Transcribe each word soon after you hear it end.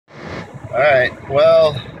Alright,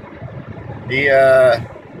 well, the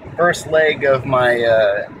first leg of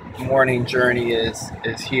my morning journey is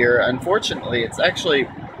here. Unfortunately, it's actually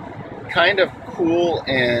kind of cool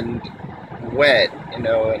and wet, and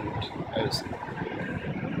I was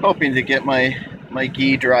hoping to get my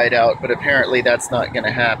ghee dried out, but apparently that's not going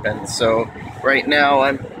to happen. So right now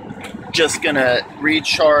I'm just going to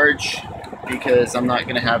recharge because I'm not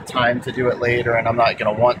going to have time to do it later, and I'm not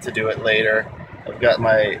going to want to do it later. I've got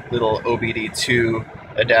my little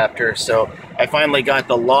OBD2 adapter, so I finally got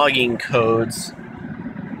the logging codes.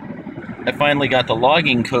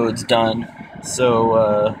 Done.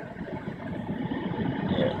 So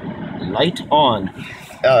light on.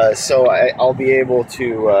 So I'll be able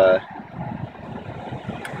to.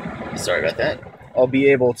 Sorry about that. I'll be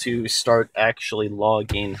able to start actually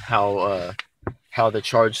logging how the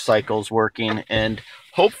charge cycle's working, and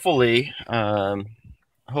hopefully I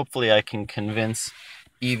can convince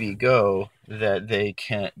EVgo that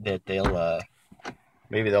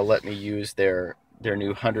maybe they'll let me use their new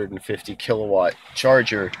 150 kilowatt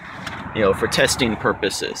charger, for testing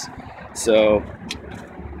purposes. So,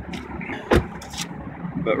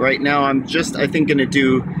 but right now I think gonna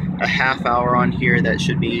do a half hour on here. That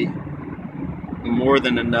should be more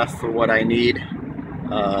than enough for what I need.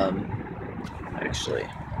 Actually,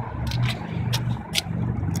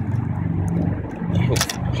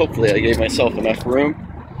 hopefully I gave myself enough room.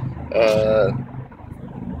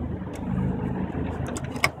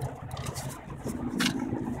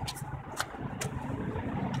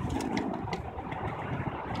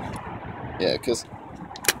 Yeah, because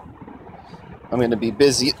I'm going to be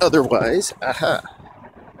busy otherwise. Aha.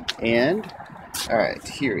 And, alright,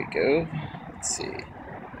 here we go. Let's see.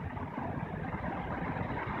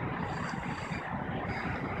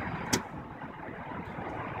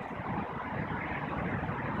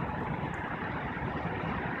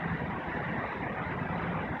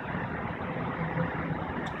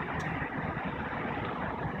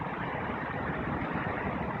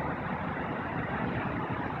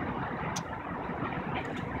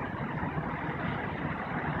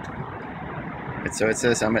 So it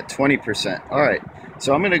says I'm at 20%. Alright,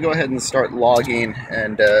 so I'm going to go ahead and start logging,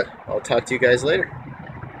 and I'll talk to you guys later.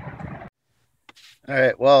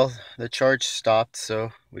 Alright, well, the charge stopped,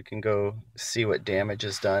 so we can go see what damage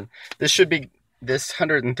is done. This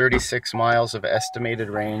 136 miles of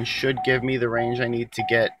estimated range should give me the range I need to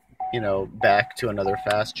get, back to another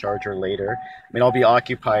fast charger later. I mean, I'll be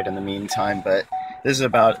occupied in the meantime, but this is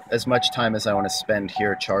about as much time as I want to spend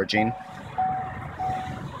here charging.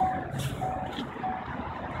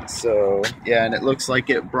 So yeah, and it looks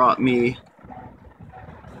like it brought me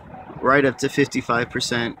right up to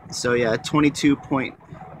 55%. So yeah,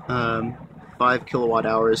 22.5 kilowatt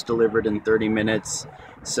hours delivered in 30 minutes.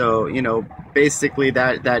 So basically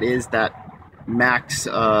that is that max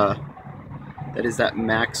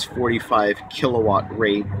 45 kilowatt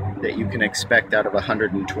rate that you can expect out of a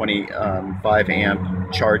 125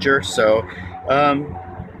 amp charger. So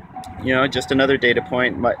just another data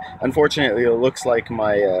point. Unfortunately, it looks like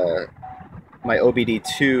my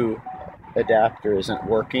OBD2 adapter isn't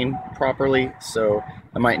working properly, so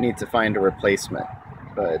I might need to find a replacement.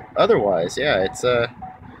 But otherwise, yeah, it's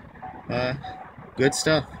good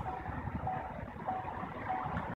stuff.